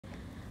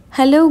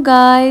Hello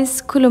guys,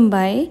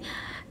 खुलुमबाय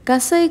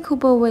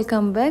गासैखौबो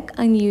welcome back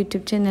आंनि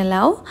YouTube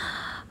चेनेलाव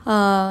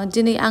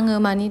दिनै आङो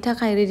मानि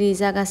थाखाय रेडि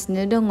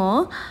जागासिनो दङ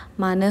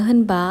मानो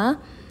होनबा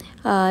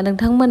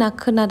नोंथांमोना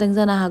खोनादों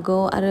जानो हागौ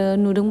आरो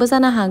नुदोंबो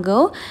जानो हागौ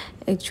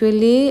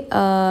एक्चुअली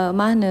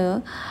मा होनो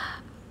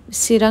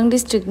चिरां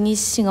डिस्ट्रिक्टनि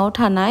सिङाव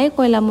थानाय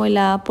कोइला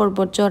मोइला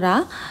पर्बतजरा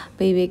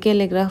बे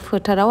गेलेग्रा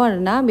फोथाराव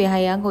आरोना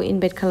बेहाय आंखौ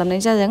इनभाइट खालामनाय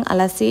जादों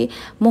आलासि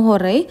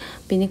महरै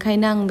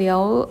बेनिखायनो आं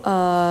बेयाव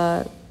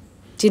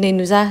दिनै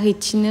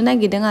नुजाहैथिनो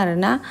नागिरदों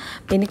आरोना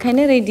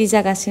बेनिखायनो रेडि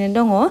जागासिनो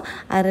दङ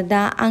आरो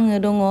दा आङो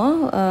दङ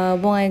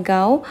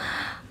बङाइगाव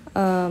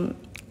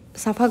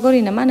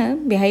साफागुरि ना मा होनो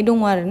बेहाय दङ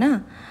आरोना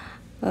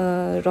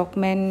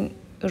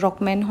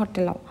रकमेन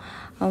हटेलाव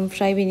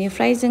ओमफ्राय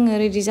बेनिफ्राय जोङो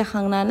रेडि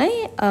जाखांनानै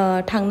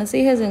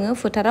थांनोसै होजोङो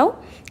फोथाराव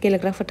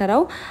गेलेग्रा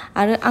फोथाराव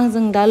आरो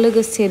आंजों दा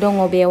लोगोसे दङ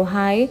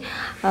बेवहाय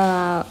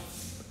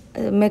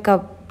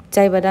मेकआप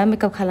जायबा दा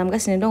मेकआप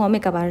खालामगासिनो दङ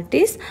मेकआप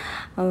आर्टिस्ट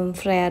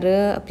ओमफ्राय आरो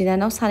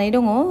बिनानाव सानै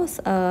दङ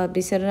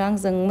बिसोरो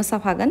आंजों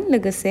मोसाफागोन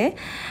लोगोसे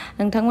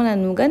नोंथांमोना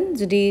नुगोन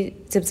जुदि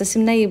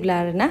जोबजासिम नायोब्ला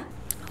आरोना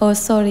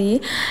सरि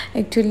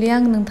एक्चुअली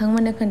आं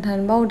नोंथांमोननो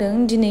खोन्थानो बावदों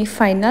दिनै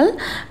फाइनाल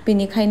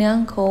बेनिखायनो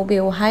आंखौ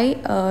बेवहाय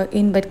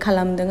इनभाइट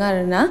खालामदों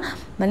आरोना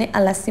माने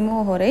आलासि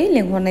महरै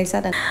लेंहरनाय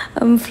जादों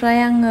ओमफ्राय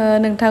आङो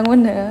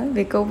नोंथांमोननो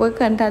बेखौबो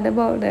खोन्थानो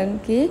बावदों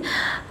कि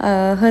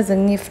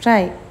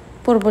होजोंनिफ्राय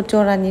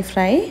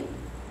पर्बतजरानिफ्राय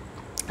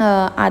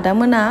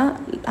आदामोना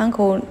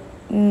आंखौ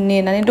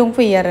नेनानै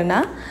दंफैयो आरोना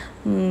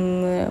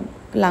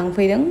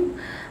लांफैदों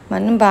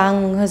मानो होनबा आं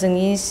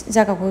होजोंनि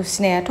जायगाखौ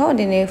सिनायाथ'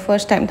 दिनै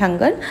फार्स्ट टाइम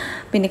थांगोन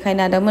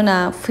बेनिखायनो आदामोना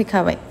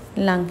फैखाबाय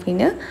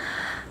लांफैनो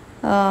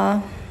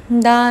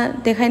दा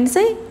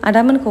देखायनोसै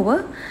आदामोनखौबो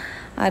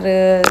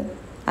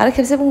आरो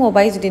खेबसे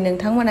बुंबावबाय जुदि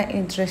नोंथांमोना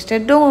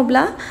इन्टारेस्टेड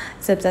दङब्ला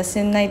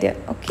जोबजासिम नायदो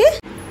अके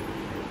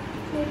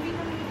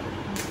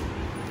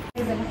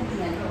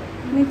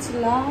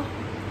मिथिला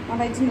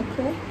माबायदि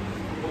नुखो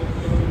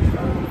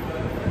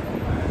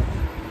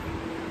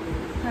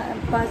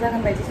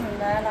जागोन बायदि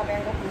सोंना लाबाय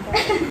आं गावखौनो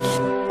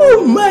Oh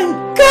my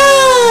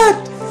god!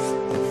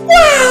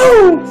 Wow!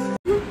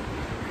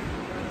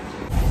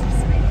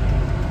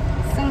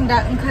 जों दा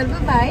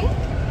ओंखारबोबाय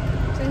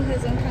जों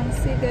होजों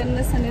थांसिगोन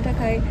मोसानो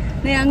थाखाय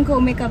नै आंखौ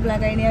मेकआप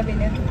लागायनाया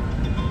बेनो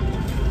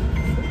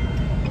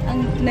आं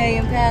नै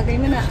ओमफ्राय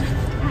आगैमोना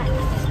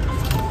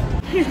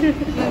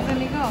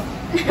नोंसोरनिखौ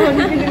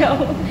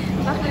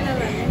बाख्नायना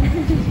लादों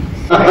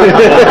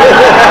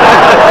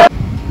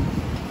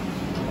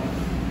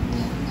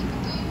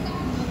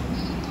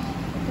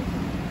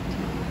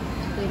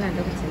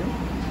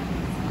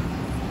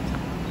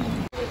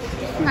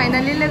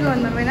फाइनालि लोगो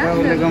मोनबायना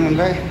लोगो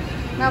मोनबाय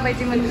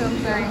माबायदि मोनखो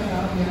ओमफ्राय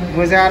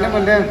मोजाङानो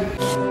मोनदों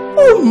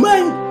Oh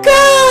my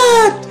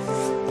god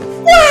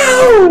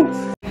Wow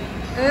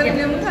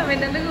ओरैनो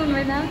मोनखाबायना लोगो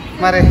मोनबायना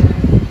मारै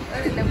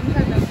ओरैनो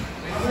मोनखादों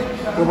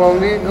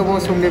गोबाव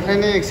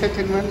समनिफ्रायनो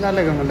एक्साइटेडमोन दा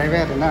लोगो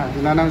मोनलायबाय आरोना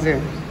बिनानावजों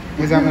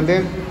मोजां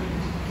मोनदों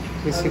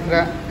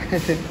गोसोफ्रा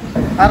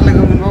आरो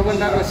लोगो मोनबावगोन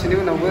दा दसेनि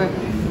उनावबो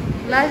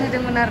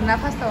लाजिदोंमोन आरोना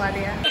फार्स्टआव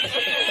आदैया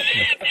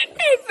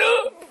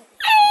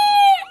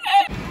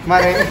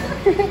मारै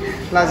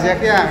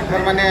लाजियाखै आं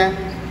थारमाने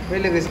बै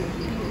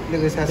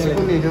लोगो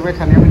सासेखौ नेहोबाय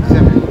थानाया बिदि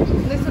जाबाय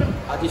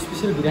आज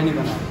स्पेशल बिरयानी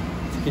बना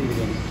चिकेन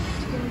बिरयानी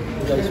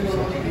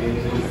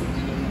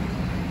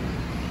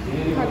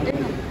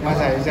मा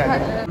जायो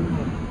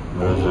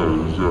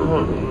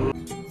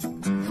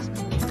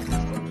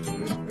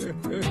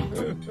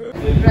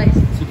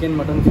चिकेन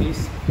मटन फिश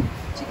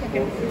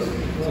चिकेन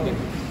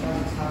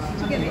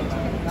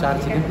 4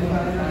 चिकेन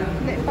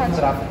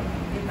 5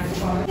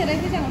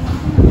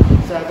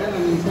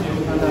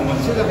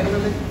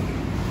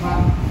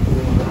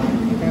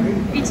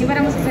 Bici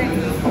barang selesai.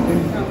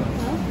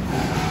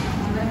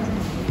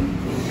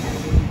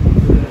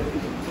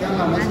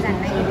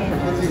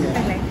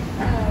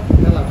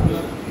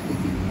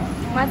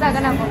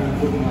 Masakan apa?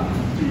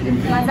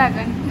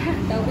 Masakan.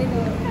 Tahu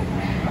itu.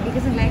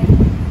 Ikan selai.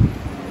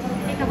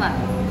 Ikan apa?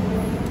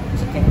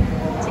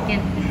 Chicken.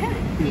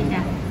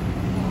 Iya.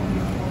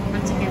 Mana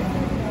chicken?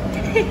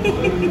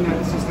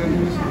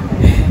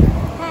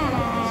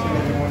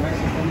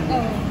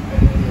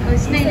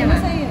 Sinay naman.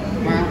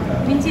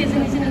 Minci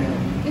sini.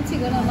 Minci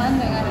ko naman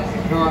dengan.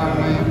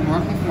 Mau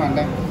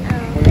kemana?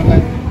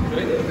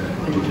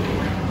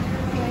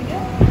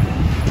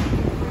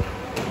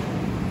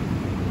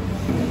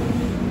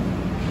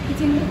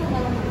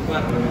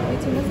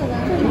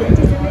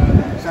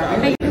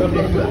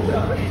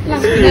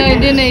 Nah,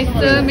 ini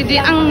sebidi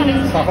ang.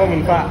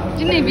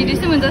 Ini bidi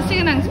semenjak sih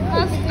nang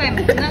first time.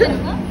 Nah,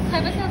 saya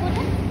besar kok.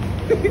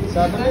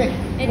 Satu nih.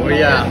 Oh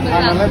iya.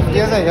 Anak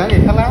dia saya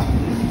yang kalah.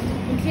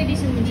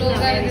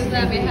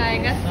 Logar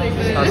behay gastoy.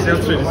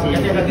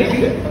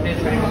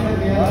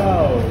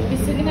 Wow.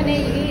 Bisuni mana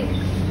ini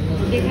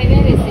दिखाई दे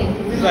रहे थे।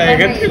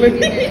 जाएगा चलें।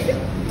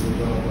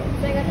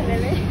 जाएगा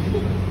चलें।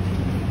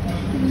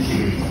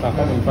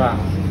 Saka lupa.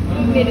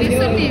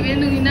 Bisa nih,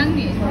 belum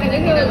nangi.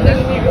 Kadang kita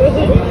nangi.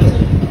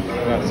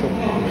 Masuk.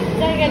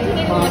 Jaga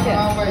jadi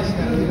macam.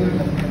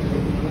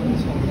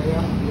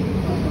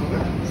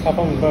 Siapa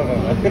muka kan?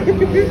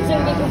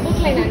 Jangan dikubuk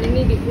lain ada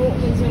nih dikubuk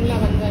mention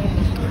lawan kan.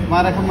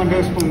 Marah kamu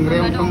ada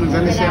pengrem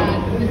menjadi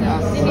siapa?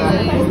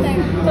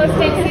 First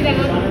time sih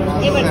dengan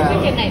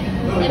experience naik.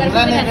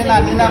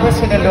 Nanti aku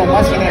sini dong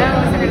masih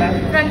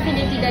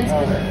Tranquility dance.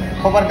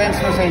 Cover dance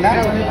masih na.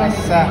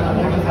 Asa.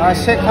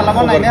 Shake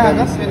kalaman naik ya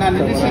agak.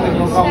 Nanti di sini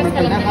dong kau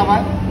nanti nak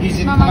apa?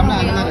 Visit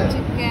kalaman ada.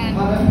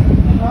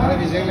 Ada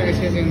bijak lagi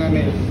sih yang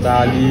nanti.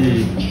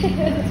 Dali,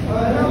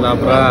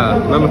 labra,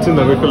 nama tu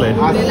nama aku leh.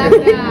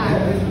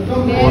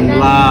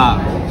 Onla,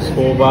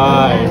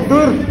 sobai.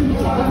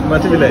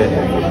 Macam bila?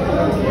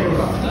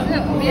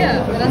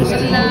 Biar,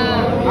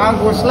 rasanya.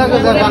 Gosla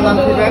kejagaan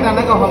kita kan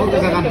kau halu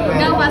kejagaan.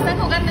 Kau pasang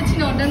kau kan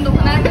macam orang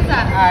dokter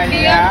kejar.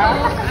 Dia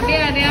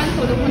ada yang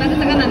kau dokter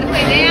kejagaan nanti kau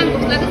ada yang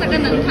gosla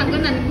kejagaan nanti tanggal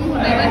nanti kau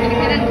ada yang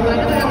kira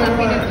dokter kejagaan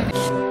nanti.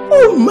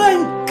 Oh my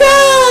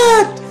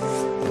God!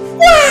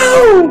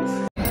 Wow!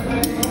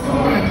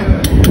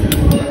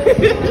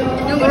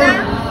 Yang mana?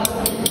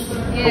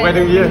 Kau kaya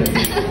dong dia.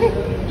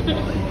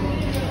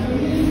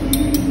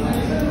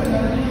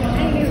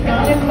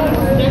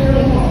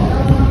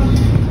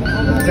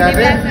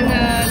 Jadi,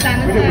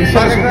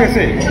 suka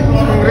sih.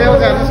 Pengrem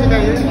jadi sih dah.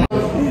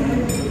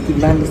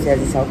 Timbang bisa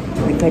disau,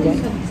 nikah aja.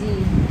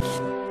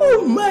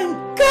 Oh my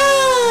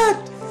God!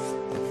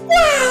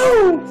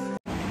 Wow!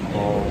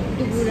 Oh,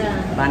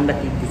 Pandak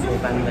itu saya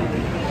pandak.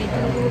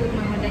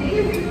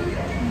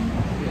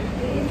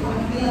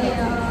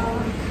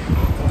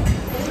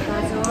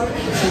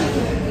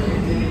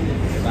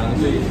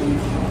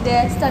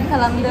 Dia start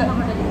kalam deh.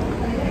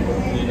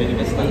 jadi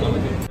pesta apa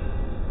tu?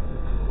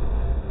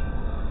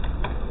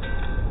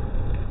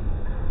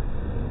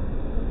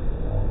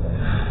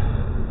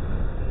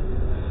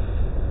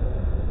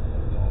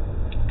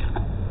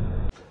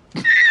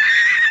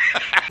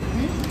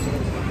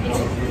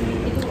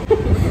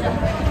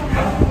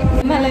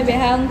 Malah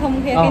behang không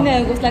kayak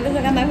kena gus lagi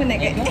sekarang aku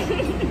nak kayak.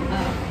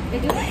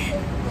 Itu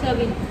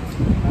Sabin.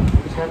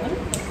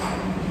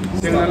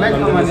 Sebenarnya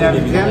kamu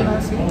jadi sih.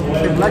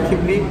 Sebelah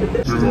kiri.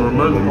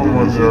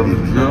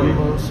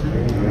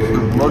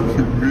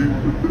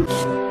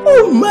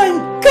 Oh my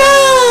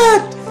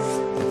God!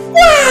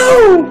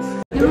 Wow!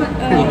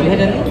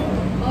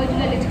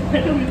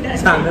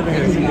 Sana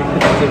dengan sini.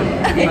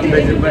 Itu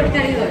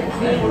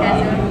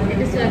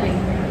Sabin.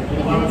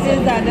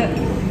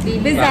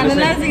 Bisa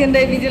lah sih kan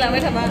dari video lama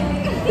sama.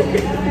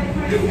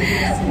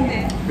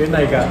 Bên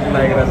này cả rằng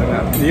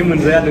là nếu mình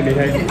ra được thì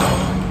hay.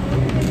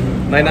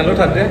 Này là lốt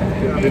thật đấy.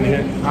 Ini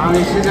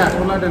sih dah,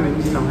 kalau ada nih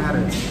bilang hari.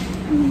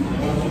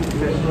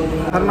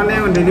 Harmoni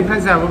yang di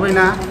depan siapa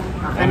bina?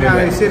 Akhirnya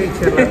ada seri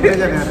cerita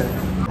jadi hari.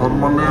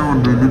 Harmoni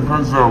yang di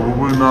depan siapa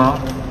bina?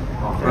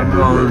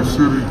 Akhirnya ada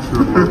seri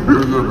cerita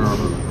jadi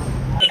hari.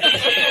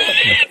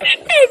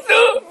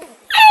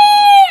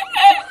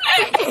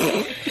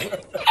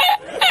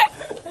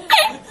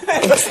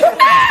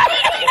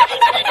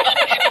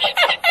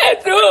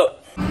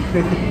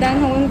 Dan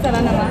kamu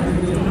salah nama.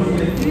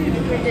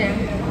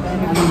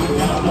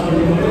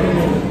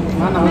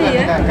 Mana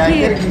ada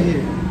kayak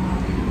gini.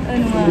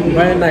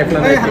 Vai naik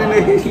pelan naik.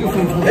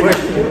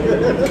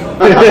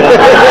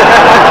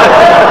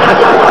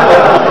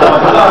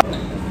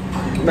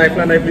 Naik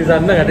pelan naik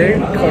pilihan dah ada.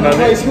 Kau dah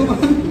ada.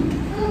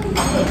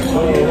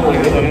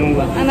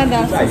 Anak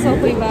dah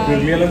sesuatu iba.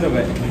 Dunia lah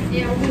sampai.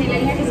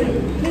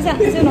 Bisa,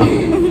 sino?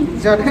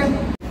 Jadi,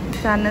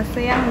 Sana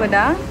siang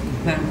beda.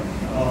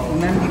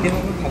 Nanti kita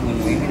mau kabel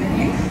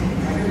ini.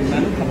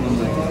 Nanti kabel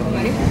ini.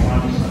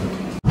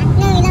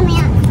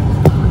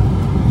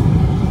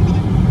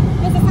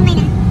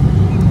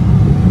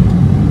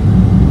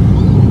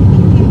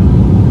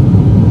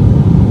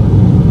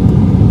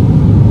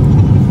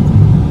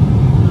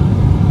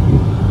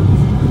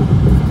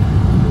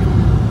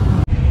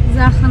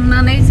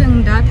 Zaखांनानै जों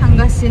दा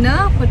थांगासिनो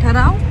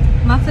फोथाराव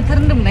मा फोथार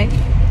होनदोंमोनलाय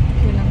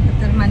दैलां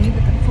फोथार मानि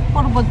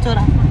फोथार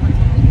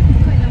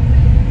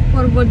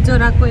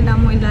पर्बतजरा कोइला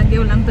मोइला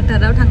गेवलां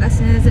फोथाराव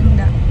थांगासिनो जों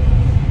दा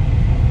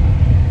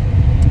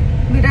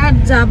बिराद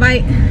जाबाय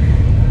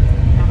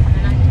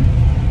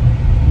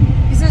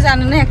बिसोर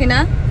जानोनो हायाखैना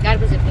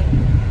गारबोजोबदों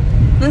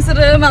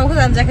नोंसोरो माबाखौ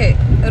जानो जायाखै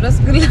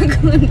रसगुल्लाखौ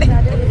मोनदों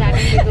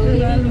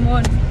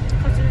लालमन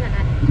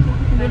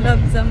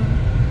गुलाब jamun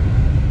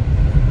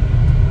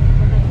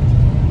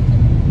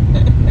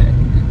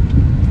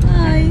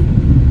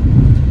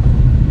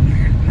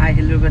Hai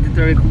hello kata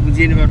tori aku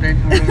puji ni bapak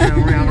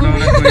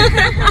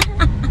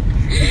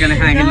Ikan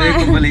hai hello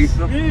aku boleh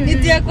itu.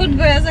 Itu aku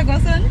goya sa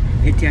kosan.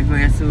 Itu aku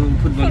yasu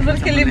football. Football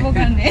खेलिबो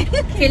गर्ने.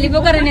 खेलिबो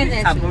गर्ने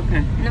चाहिँ. Apa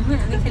kan? নহয়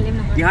আমি খেলিম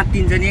নহয়. Dia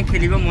tinjanya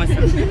खेलिबो मस्त.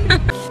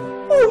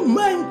 Oh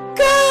my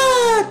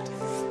God!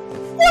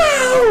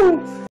 Wow!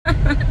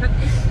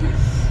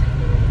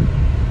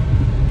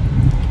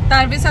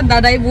 तार पिছত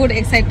दादाई बहुत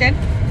एक्साइटेड.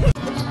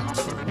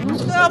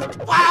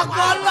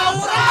 पागल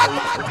औरत!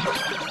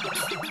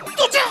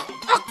 तुझे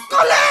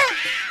अक्कल है?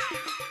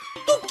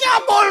 तू क्या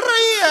बोल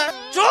रही है?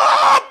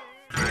 चुप!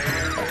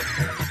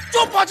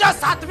 चुप हो जा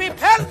सातवीं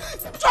फेल!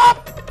 चुप!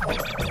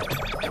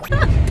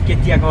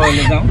 Ketia kau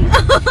le जाऊं.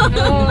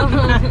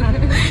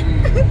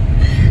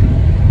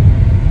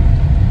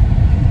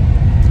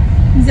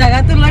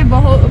 জায়গাটো লৈ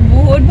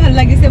বহুত ভাল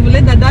লাগিছে বোলে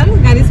দাদাৰ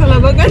গাড়ী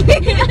চলাব কাৰণে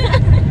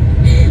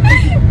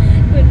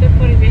সুন্দৰ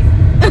পৰিৱেশ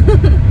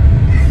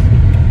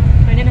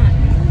হয়নে নহয়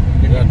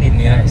বিৰাট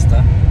ধুনীয়া ৰাস্তা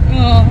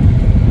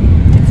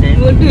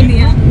বহুত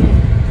ধুনীয়া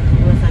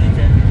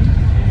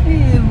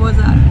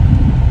বজাৰ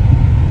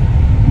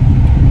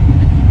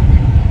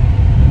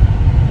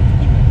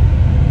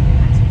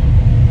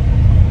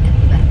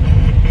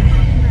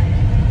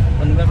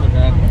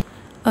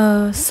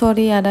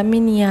सरि आदा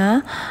मिनिया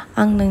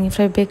आं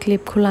नोंनिफ्राय बे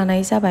क्लिपखौ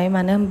लानाय जाबाय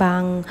मानो होनबा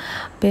आं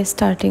बे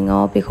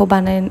स्टार्टिंआव बेखौ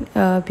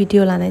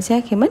भिडिअ लानाय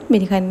जायाखैमोन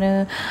बेनिखायनो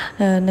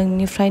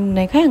नोंनिफ्राय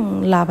नुनायखाय आं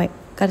लाबाय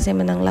गाज्रि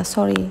मोननांला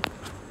सरि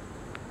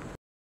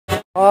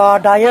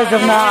दायो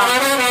जोंना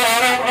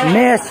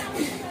मिस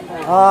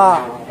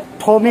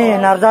टमी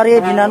नार्जारी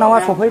बिनानावा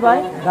सफैबाय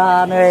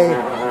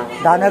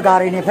दानो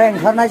गारिनिफ्राय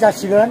ओंखारनाय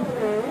जासिगोन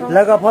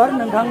लोगोफोर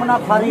नोंथांमोना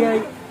फारियै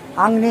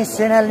आंनि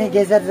चेनेलनि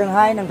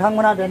गेजेरजोंहाय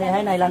नोंथांमोना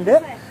दिनैहाय नायलांदो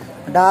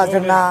दा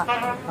जोंना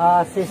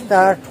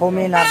सिस्टार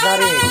टमी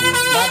नार्जारी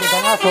दा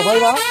बिथाङा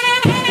सफैबाय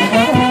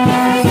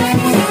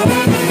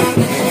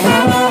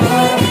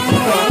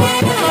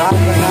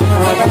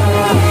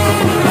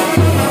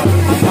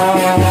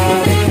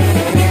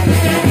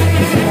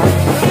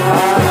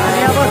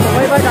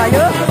सफैबाय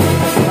दायो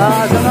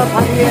जोङो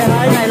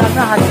फारियैहाय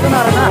नायलांनो हासिगोन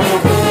आरोना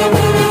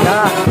दा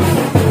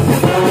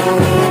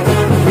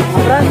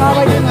ओमफ्राय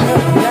माबायदि मोनो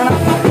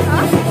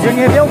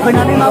जोंनि बेयाव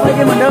फैनानै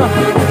माबायदि मोनदों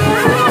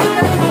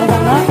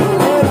मोजां ना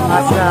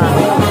आच्छा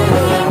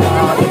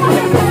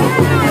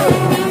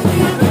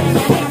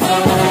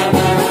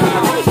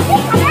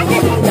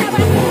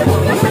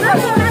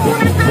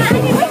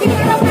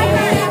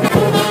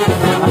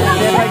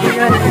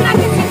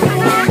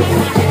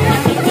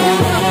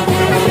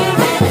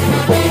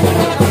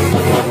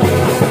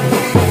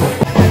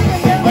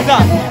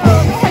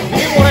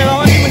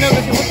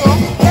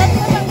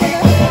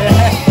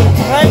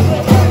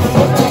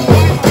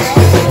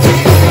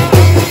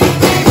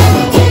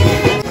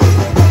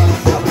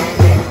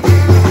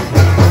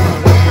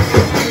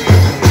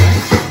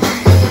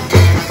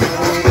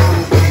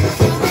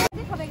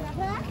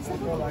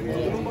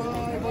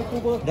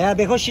दे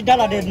बेखौ सिदा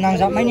ला दे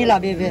नांजाबनायनि ला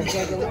बे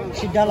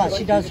सिदा ला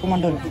सिदा समान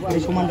दोन बे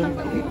समान दोन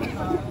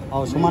औ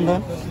समान दोन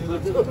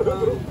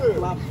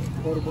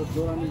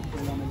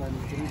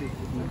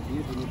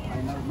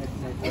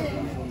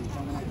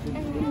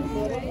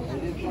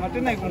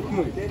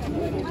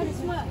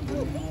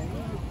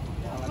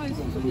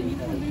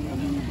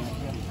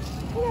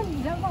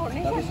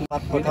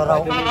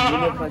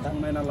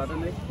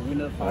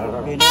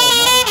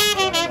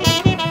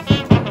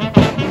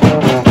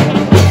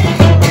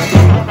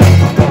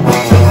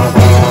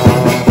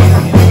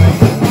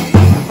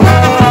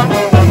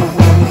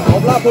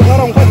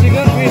Fwtharao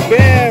oंखारसिगोन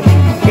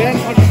बेन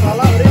पार्टि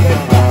खाला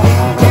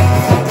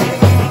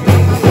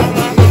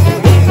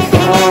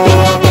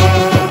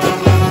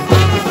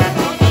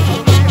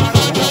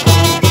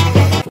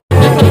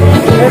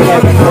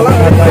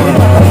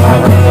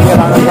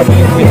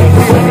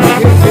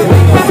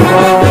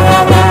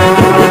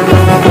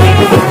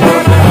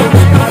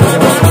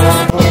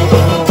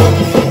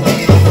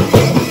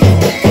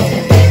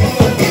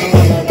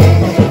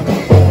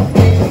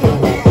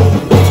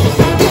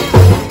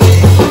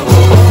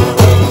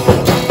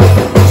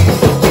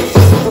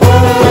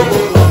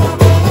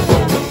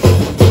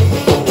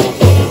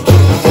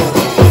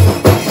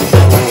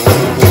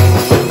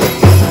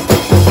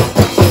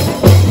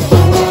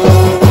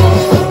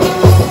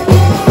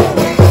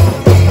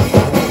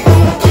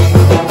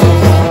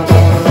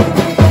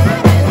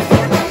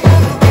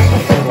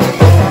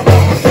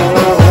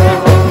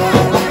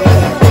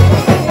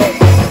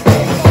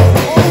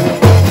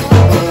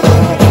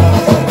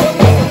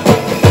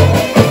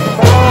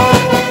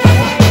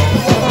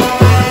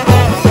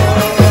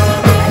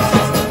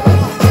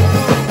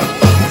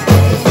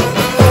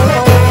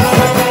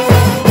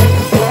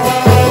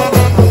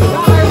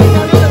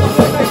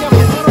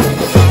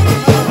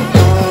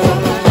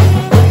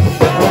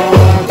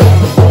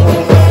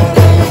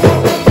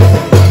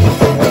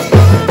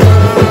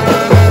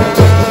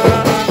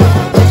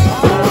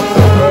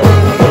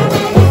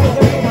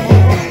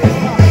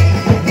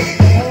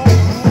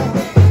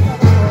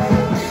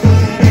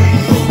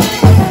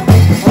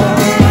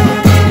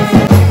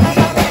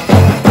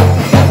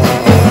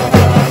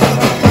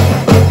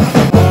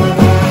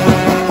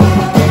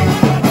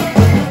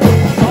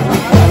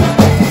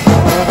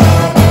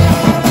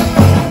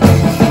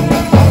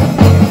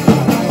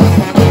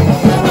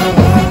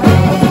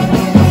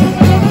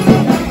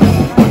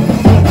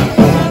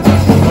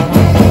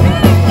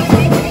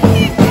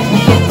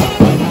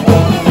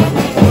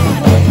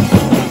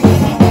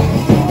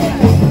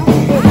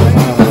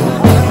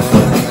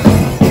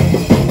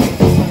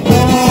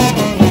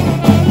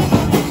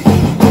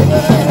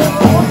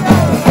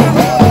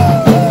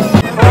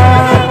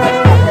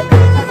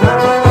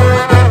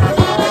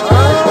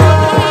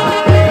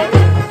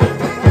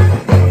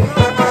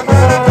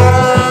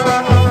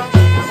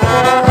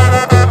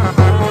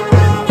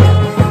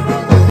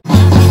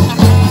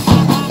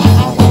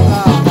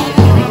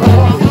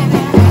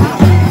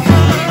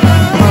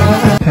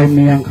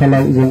समनि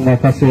आंखालाव जों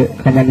माखासे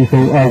खामानिखौ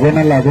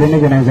आवगायना लाग्रोनो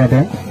गोनां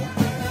जादों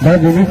दा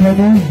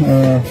बेनिखायनो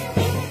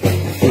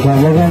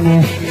गावबा गावनि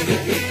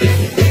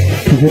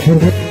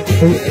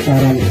टिकेटफोरखौ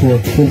आरामसे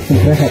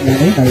सिंफ्राय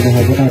हाबनानै नायनो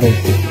हागोन आरो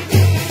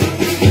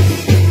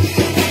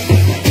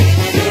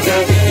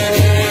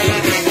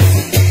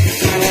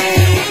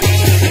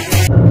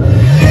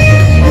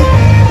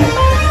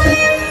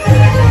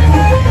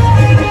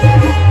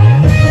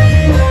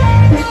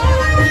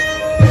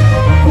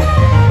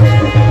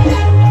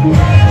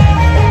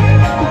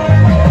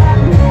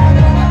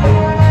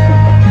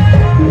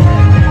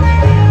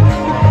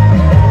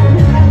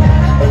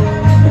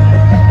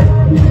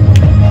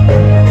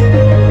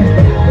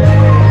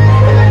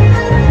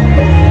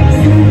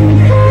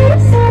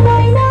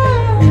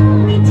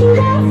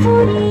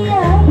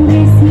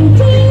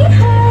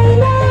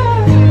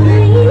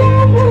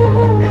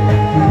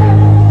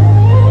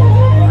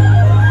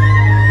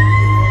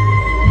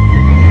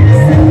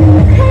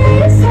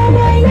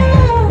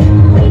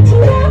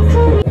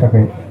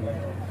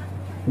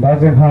दा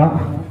जोंहा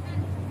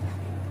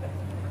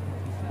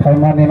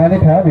टाइमा नेनानै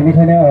था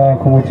बेनिखायनो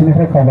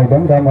कमिटिनिफ्राय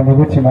खावलायदों दा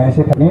मोननैबो टिमा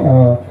एसे थाबनि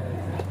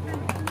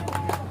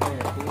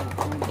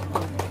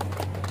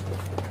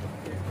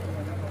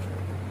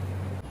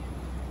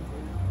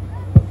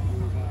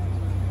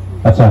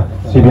आच्छा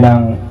सिबिनां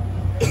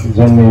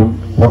जोंनि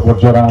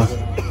परबतझरा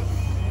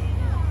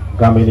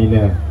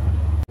गामिनिनो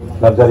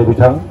नार्जारी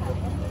बिथां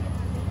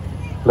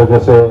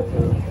लोगोसे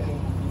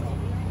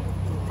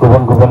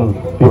गुबुन गुबुन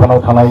बिबानाव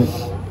थानाय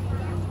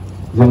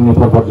जोंनि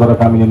परबतझरा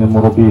गामिनिनो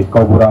मुरब्बी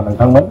गावबुरा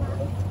नोंथांमोन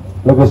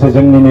लोगोसे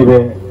जोंनि नैबे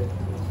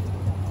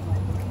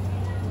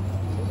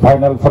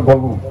फाइनाल फुटबल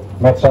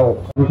मेचआव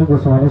बेखौ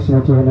गसंनानै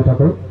सिनायथि होनो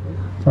थाखाय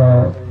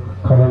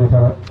खावलायनाय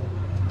थाबाय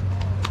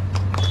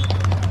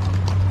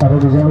आरो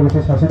बेजों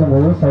लोगोसे सासे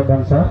दंबावो साइड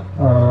डान्सार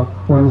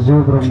अनजु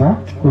ब्रह्म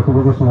बेखौबो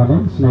गसंनानै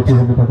सिनायथि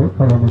होनो थाखाय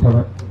खावलायनाय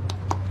थाबाय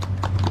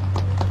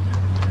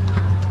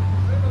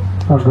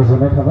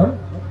गोजोननाय थाबाय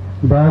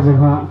दा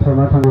जोंहा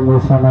टाइमा थांनाय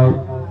मोसानाय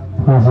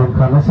जों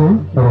खानोसै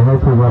ओरैहाय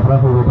फैग्राफ्रा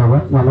फैबाय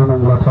थाबाय मानो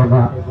होनोब्ला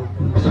टाइमा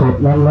सर्ट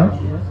नालाय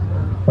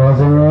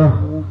जोङो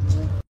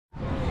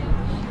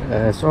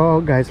स'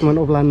 गाइसमोन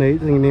अब्ला नै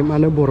जोंनि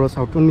मानो बर'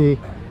 सावथुननि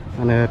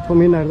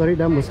टमी नार्जारी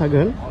दा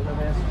मोसागोन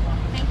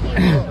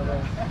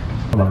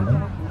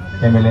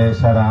एमएलए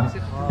सारा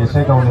एसे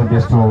गावनि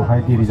बेस्थ'आवहाय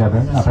दिरि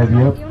जादों नाथाय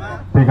बियो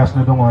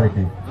फैगासिनो दङ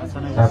आरोखि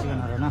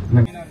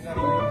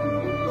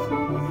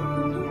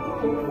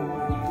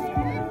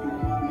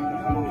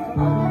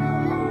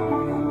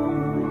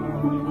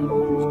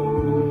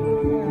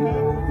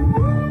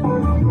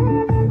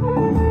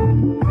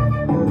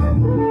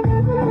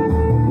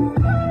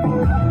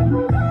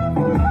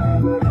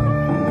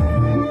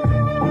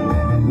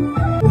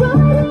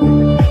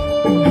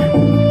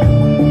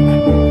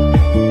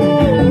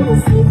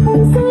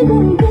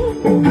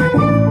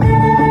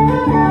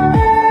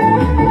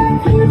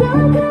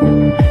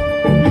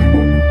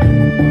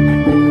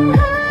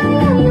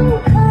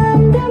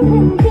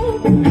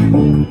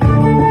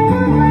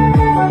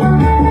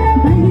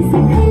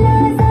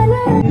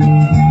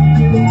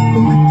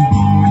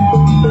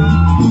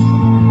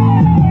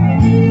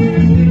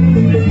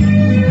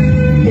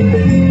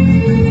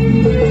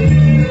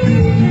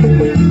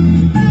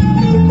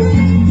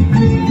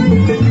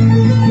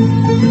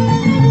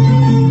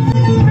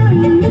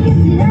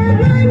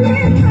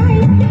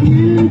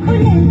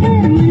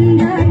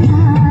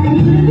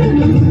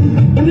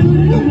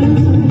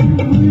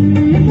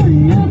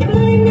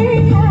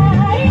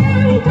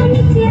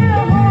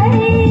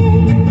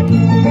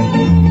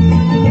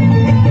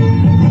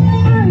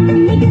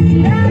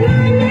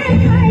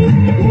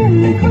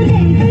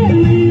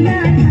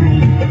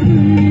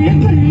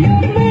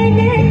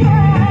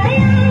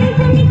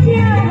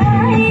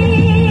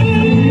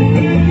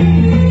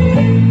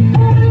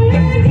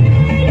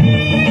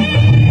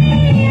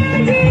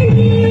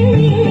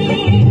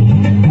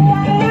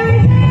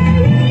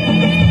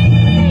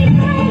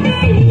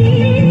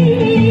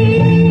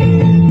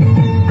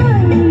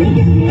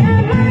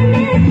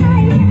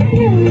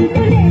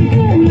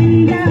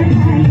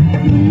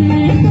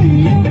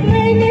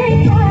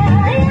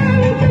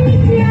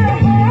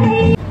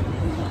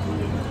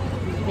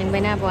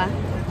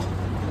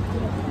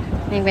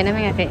Mengbai na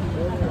mengake.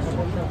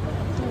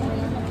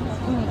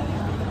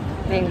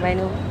 Mengbai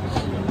nu.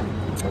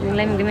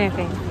 Menglai mengdi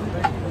mengake.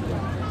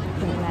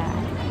 Menglai.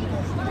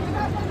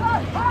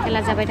 Kela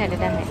jabai thade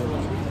dah hai.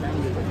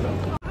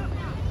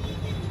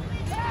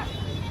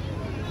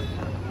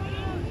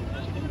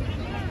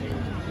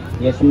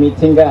 Yes,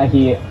 meeting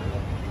here.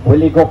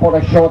 Will you go for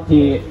a shot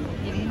here?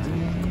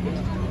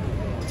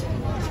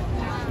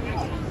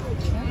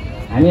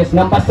 And it's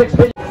number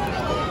 6.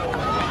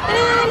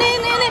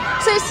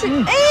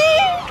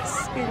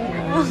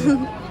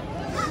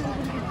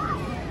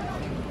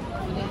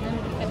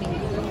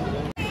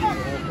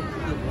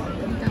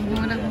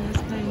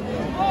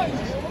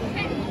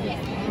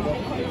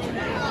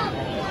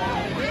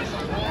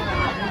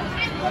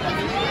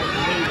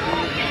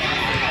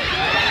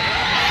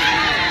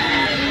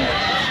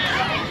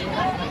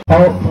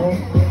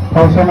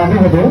 Pausanaनै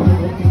होदो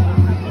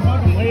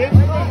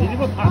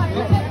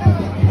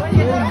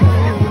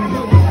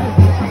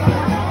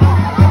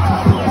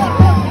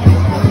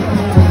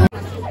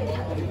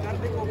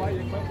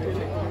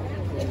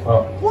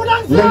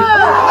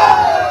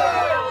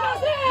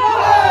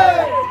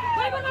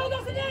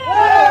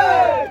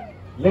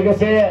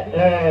लोगोसे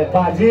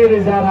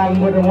 50,000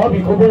 रांबो दङ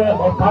बेखौबो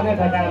हरफानो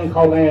थाखाय आं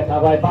खावलायनाय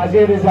थाबाय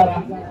 50,000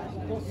 रां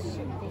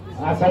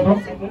आसा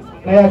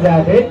दंनाया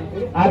जाहाथे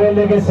आरो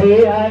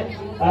लोगोसेहाय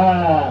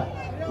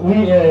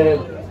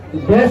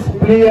बेस्ट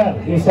प्लेयार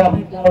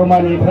हिसाबै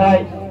बर्मानिफ्राय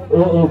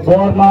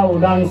बर्मा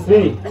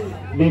उदांस्रि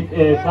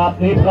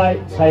क्लाबनिफ्राय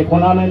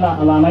सायख'नानै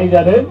लानाय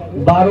जादों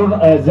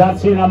 12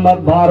 जार्सि नाम्बार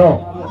 12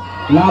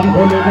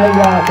 नामखौ लिरनाय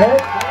जायाखै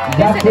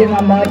जार्सि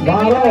नाम्बार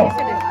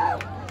 12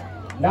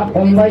 दा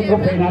फंबायखौ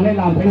फैनानै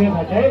लांफैनो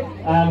थाखाय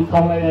आं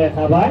खावलायनाय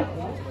थाबाय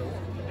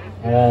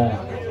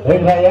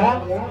होग्राया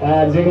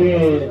जोंनि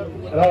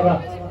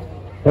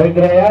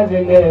होग्राया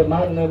जोंनि मा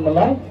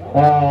होनोमोनलाय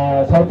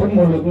सावथुन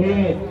मुलुगनि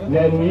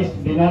जे मिस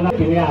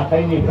बिनानावनि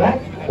आखाइनिफ्राय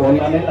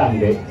अननानै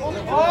लांदो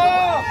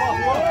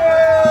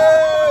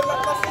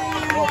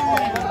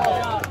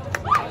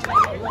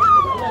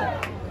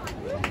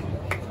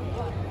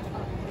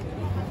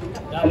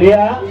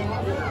दानिया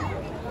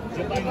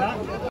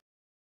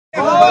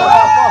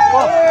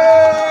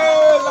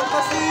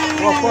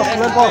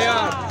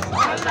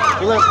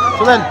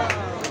Tulen.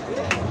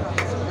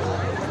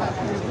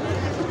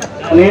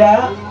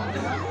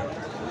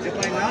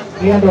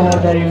 Dia doa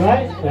dari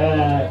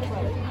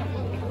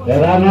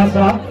runners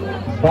up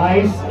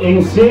 22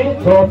 inci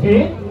trophy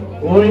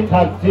with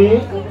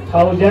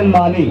 30,000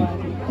 money.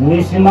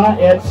 Nisima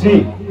FC.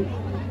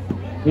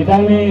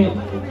 Bitangni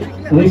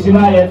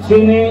Nisima FC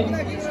ni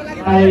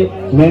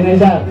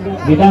manager.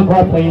 Bitang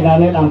kuat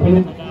payidane lampin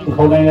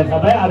खावलायनाय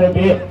थाबाय आरो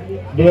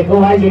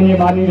बेखौहाय जोंनि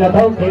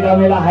मानिजाथाव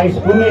खैलामेला हाई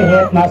स्कुलनि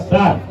हेड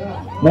मास्टार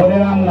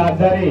मदेराम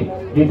नार्जारी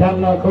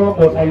बिथांमोनखौ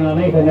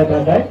गथायनानै होनो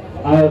थाखाय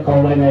आङो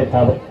खावलायनाय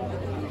थाबाय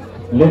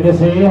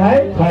लोगोसेयैहाय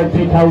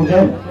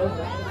 30,000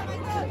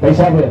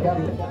 फैसाबो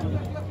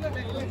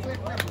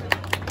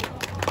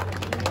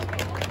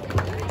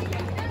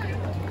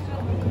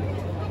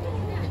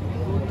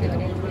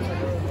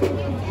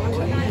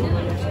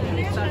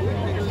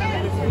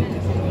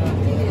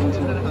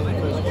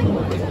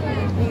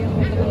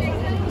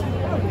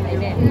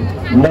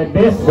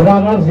Best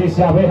runners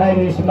हिसाबैहाय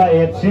निसिमा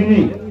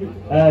एफसीनि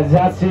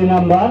जार्सि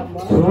नाम्बार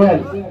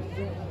 12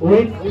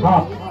 with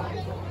half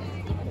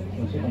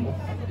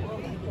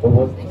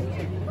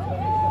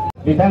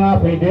बिथाङा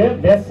फैदो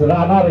बेस्ट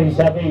रानार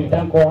हिसाबै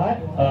बिथांखौहाय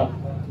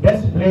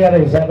बेस्ट प्लेयार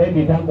हिसाबै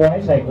बिथांखौहाय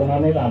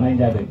सायख'नानै लानाय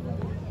जादों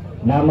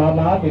नामा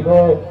मा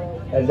बेखौ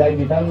जाय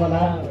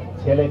बिथांमोना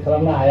सेलेक्ट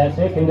खालामनो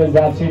हायासै खिन्थु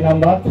जार्सि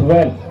नाम्बार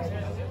 12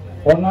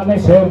 अननानै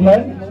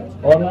सोरमोन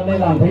अननानै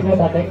लांफैनो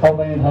थाखाय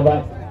खावलायनाय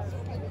थाबाय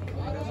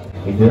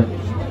itu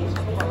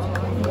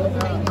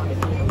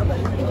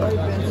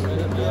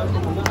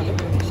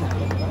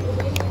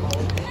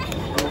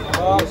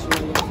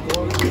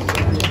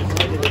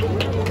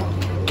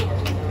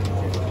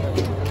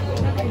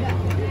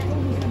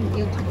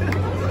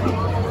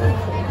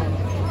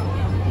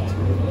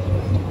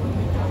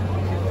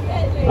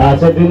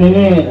saat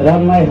ini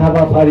ramai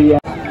habafaria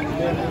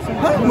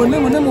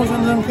Mana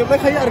motion yang kita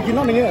kayak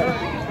argino nih ya.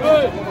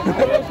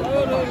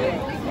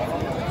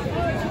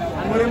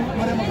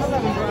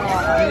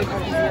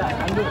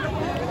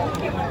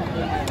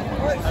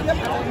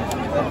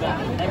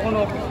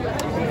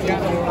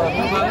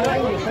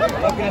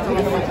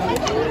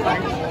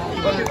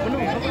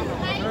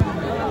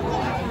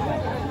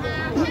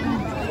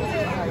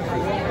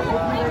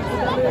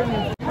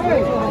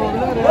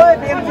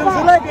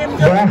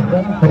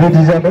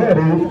 ready जाबाय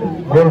आरो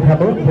गल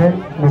थादो बे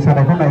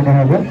मोसानायखौ नायनो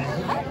हागोन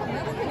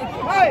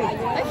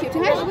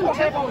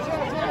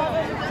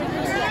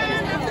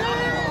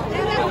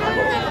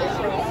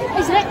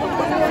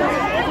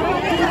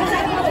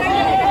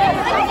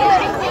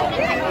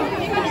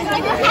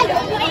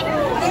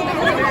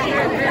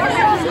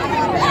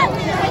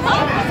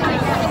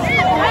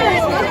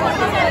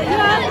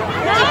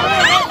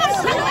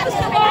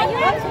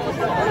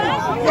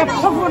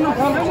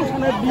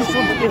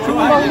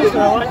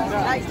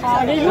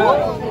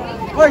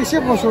Oi,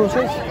 siap musuh.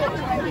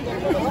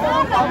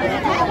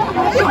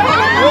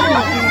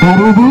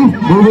 Hari ini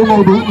dulu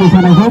lagi di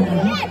sana kan.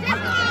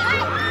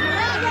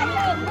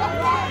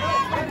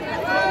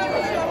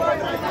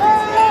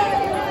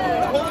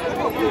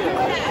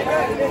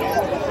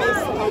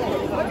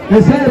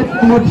 Besar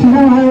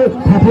mochinya hai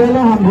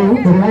thapela hambo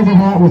berai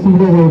jaha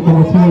usumre go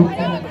mochi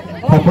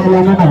thapela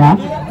na na.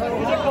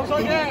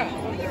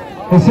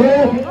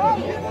 Besar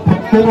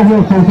thapela hai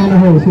thapela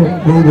hai usse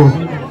go.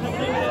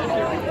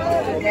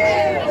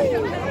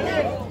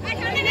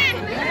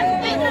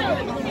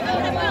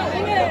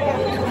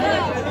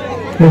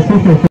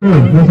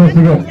 Bisa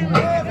juga.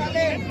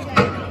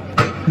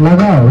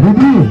 Lagao,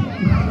 ready.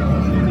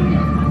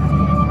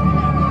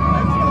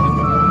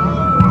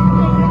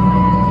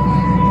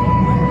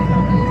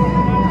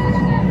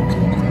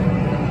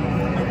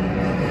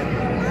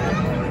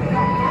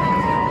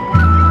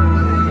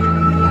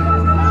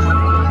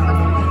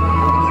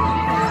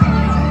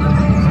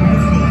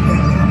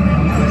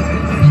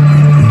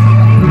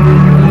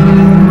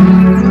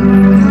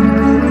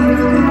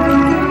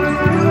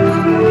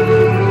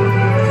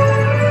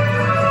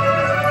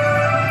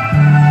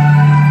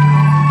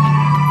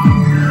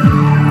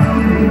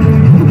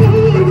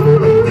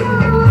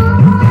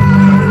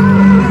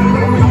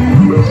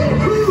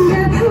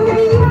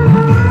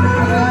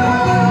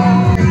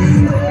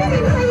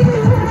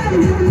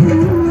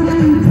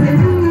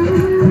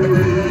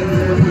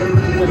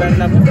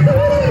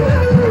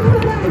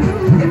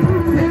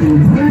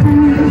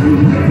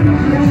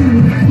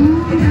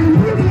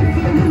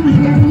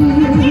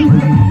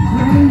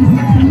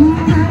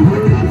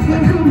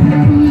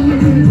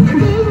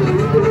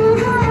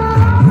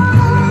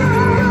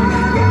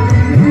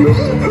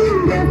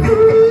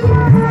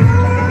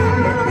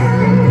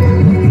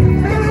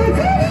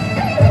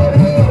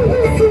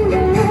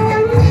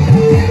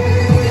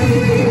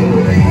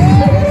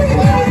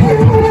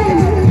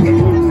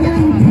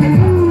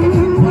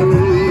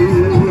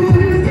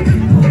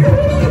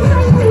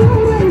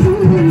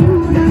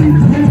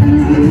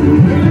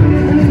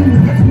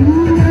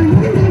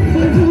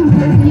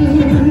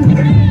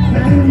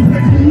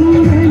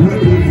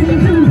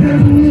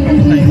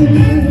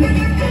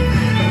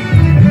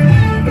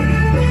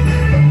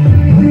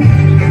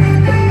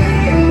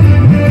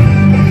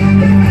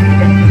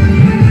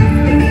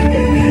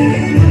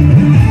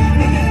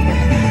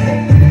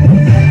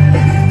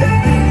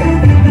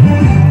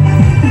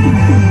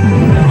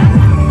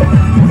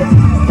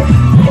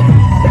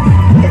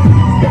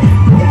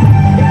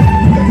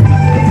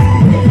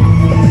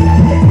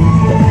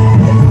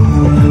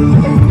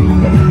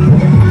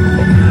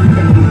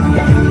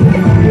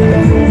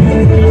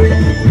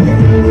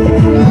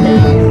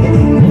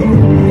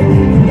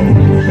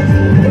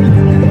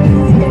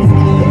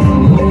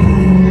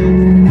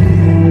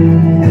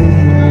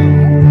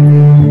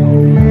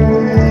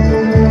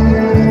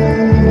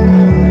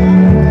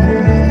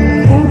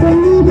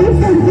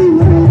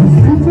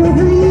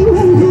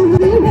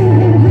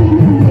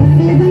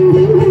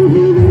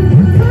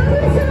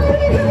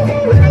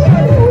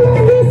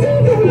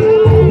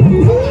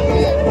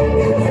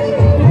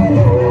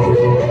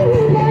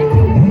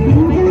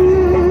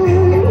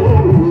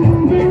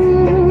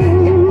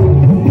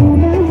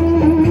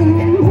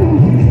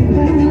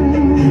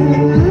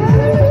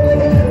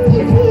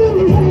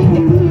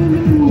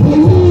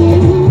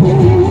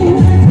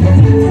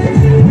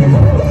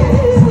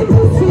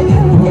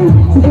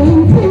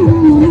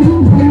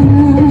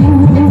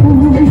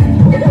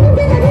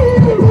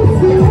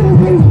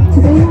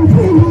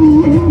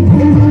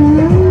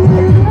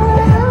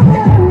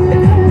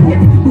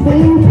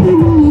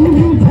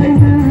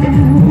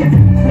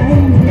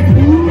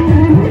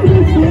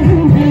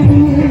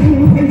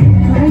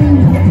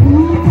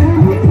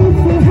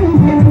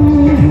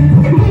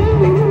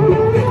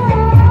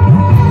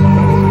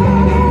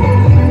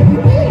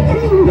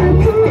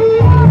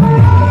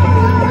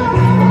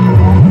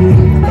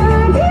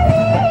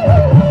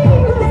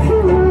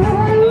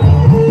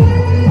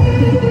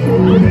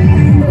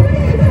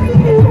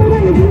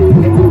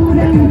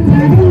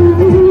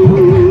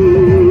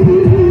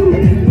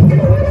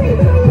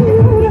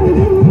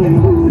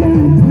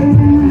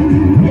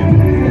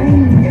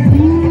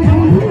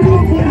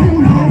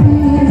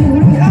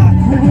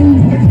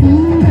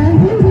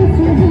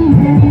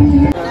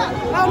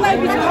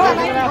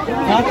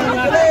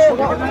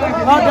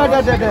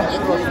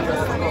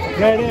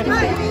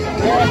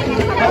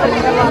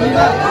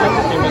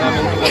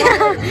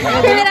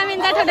 Kameramen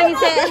जाथ'दों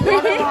एसे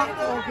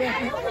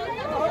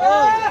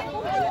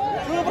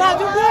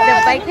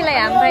जोब्बाय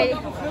खेलाया ओमफ्राय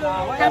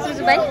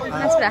थांजोबबाय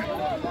मानसिफ्रा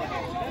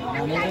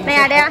नै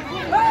आदाया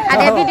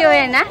भिडिअ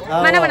ना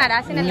मा नाममोन आदा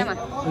चेनेल नामा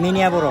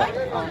मिनिया बर'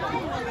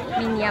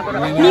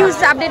 निउस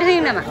आपडेट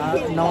होयो नामा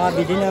नङा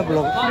बिदिनो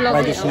ब्लग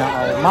बायदिसिना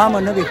मा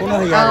मोनो बेखौनो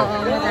होयो आरो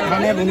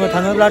माने बुंनो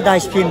थाङोब्ला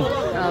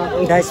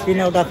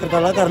डास्टबिनाव दाखोर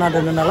दाला गारना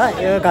दोनो नालाय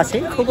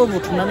गासैखौबो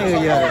बुथुमनानै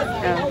होयो आरो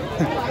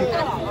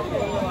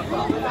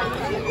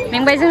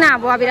मेंबाय जोंना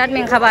आब'आ बिराद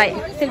मेंखाबाय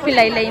सेलफि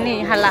लायै लायै नै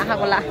हाला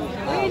हागला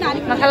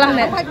मा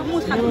खालामनो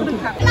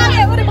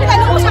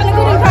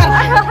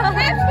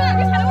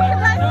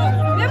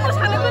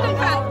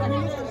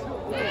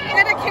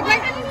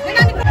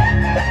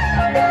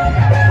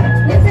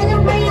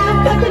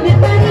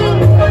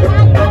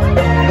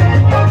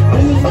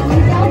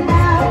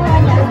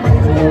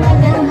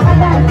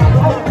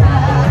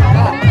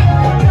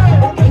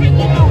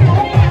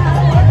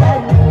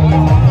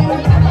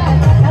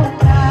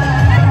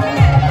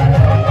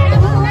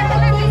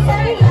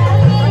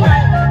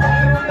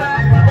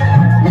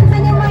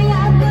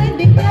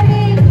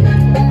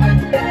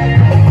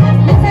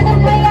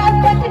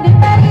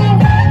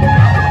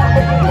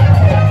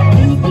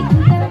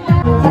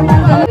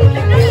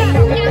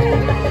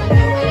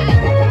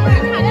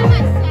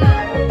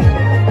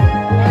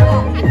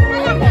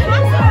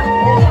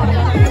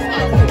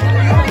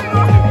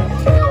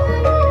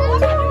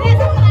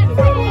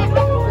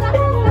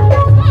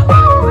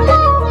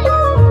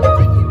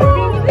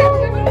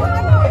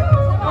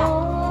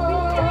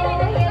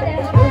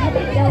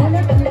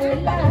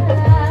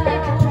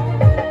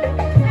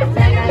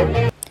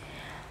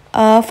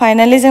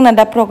फाइनाली जोंना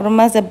दा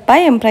प्रग्रामा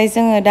जोब्बाय ओमफ्राय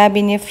जोङो दा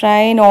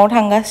बिनिफ्राय न'आव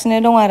थांगासिनो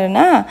दं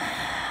आरोना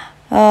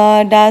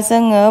दा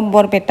जोङो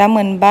बरपेटा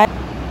मोनबाय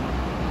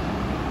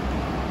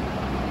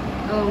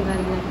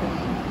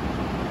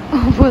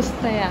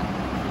अबस्थाया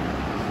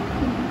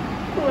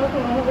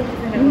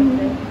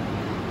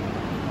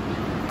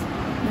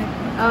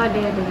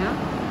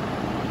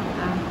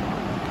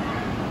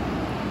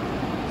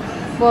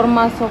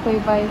बरमा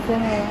सफैबाय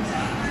जोङो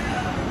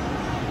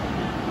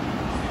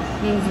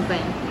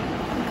मेंजोब्बाय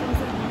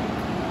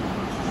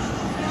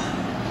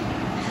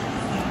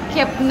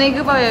खेबनै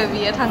गोबाव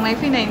बियो थांनाय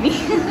फैनायनि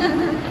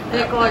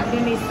रेकर्ड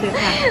दिनैसो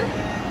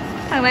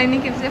थांनायनि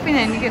खेबसे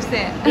फैनायनि खेबसे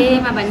बे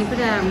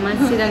माबानिफोरा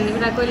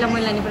चिरांनिफोरा खयला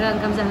मयलानिफोरा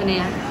ओंखाम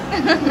जाहोनाया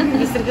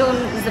बिसोरखौ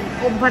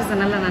अभार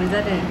जाना लानानै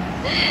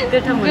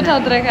जादों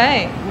गोथावद्रायखाय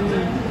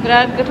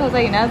बिराद गोथाव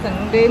जायोना जों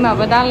बे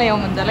माबा दालायाव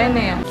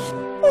मोनजालायनाया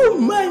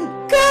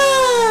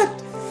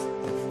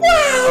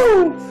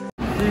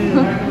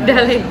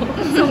दालायाव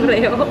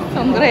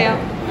संग्रायाव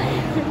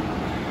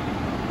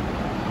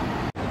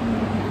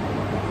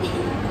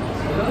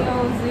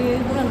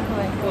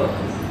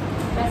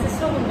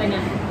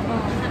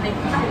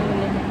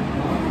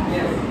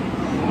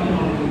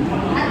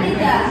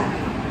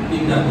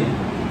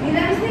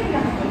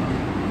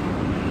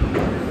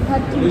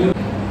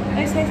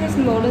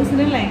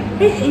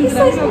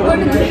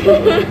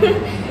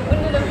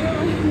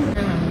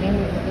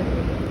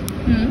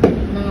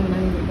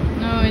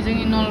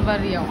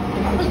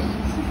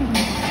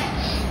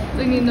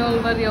जोंनि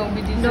नलबारियाव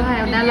बिदि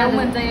दालायाव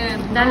मोनजायो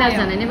दालायाव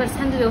जानायनि बार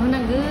सानदुआव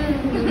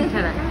होनांगोन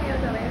मिथारा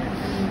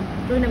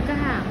दोनोम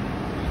काहा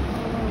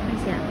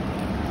फांसेया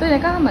दोनोम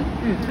काहामोन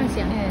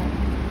फांसेया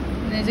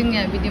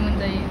जोंनिया बिदि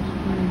मोनजायो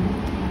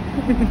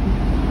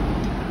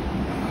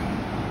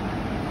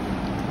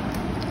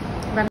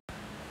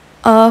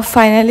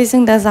फाइनाली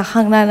जों दा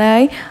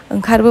जाखांनानै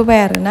ओंखारबोबाय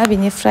आरोना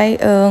बिनिफ्राय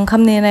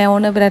ओंखाम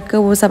नेनायावनो बिराद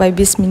गोबाव जाबाय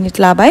 20 मिनिट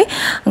लाबाय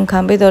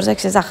ओंखाम बेदर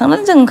जायखिजाया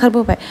जाखांनानै जों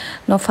ओंखारबोबाय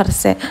न'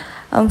 फारसे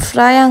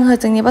ओमफ्राय आं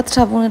होजोंनि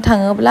बाथ्रा बुंनो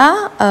थाङोब्ला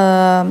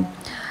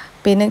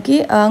बेनोखि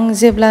आं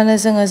जेब्लानो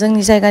जोङो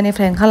जोंनि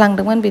जायगानिफ्राय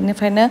ओंखारलांदोंमोन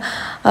बेनिफ्रायनो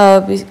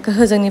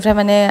होजोंनिफ्राय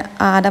माने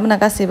आदामोना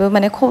गासैबो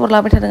माने खबर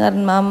लाबाय थादों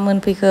आरो मा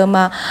मोनफैखो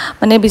मा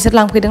माने बिसोर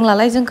लांफैदों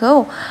नालाय जोंखौ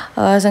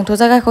जोंथ'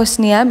 जायगाखौ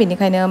सिनाया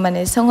बेनिखायनो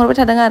माने सोंहरबाय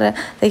थादों आरो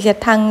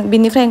जायखिजाया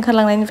बिनिफ्राय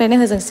ओंखारलांनायनिफ्रायनो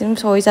होजोंसिम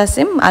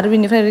सहैजासिम आरो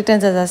बिनिफ्राय रिटार्न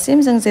जाजासिम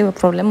जों जेबो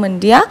प्रब्लेम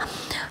मोनदिया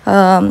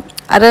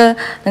आरो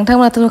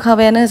नोंथांमोनाथ'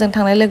 नुखाबायानो होजों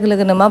थांनाय लोगो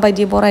लोगोनो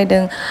माबायदि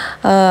बरायदों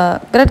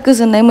बिराद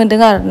गोजोननाय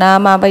मोन्दों आरोना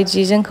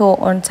माबायदि जोंखौ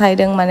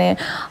अनसायदों माने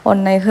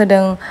अननाय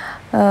होदों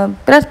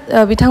बिराद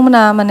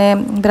बिथांमोना माने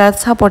बिराद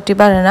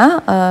सापर्टिभ आरोना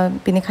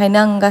बेनिखायनो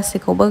आं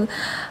गासैखौबो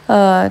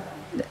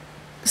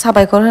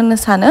साबायखर होनो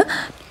सानो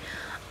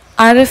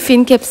आरो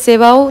फिन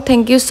खेबसेबाव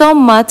थेंक इउ स'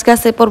 माच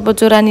गासै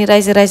पर्बतझरानि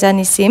रायजो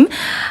राजानिसिम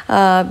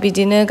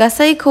बिदिनो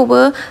गासैखौबो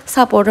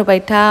सापर्ट होबाय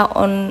था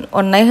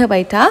अननाय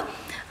होबाय था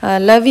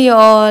लाभ इउ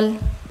अल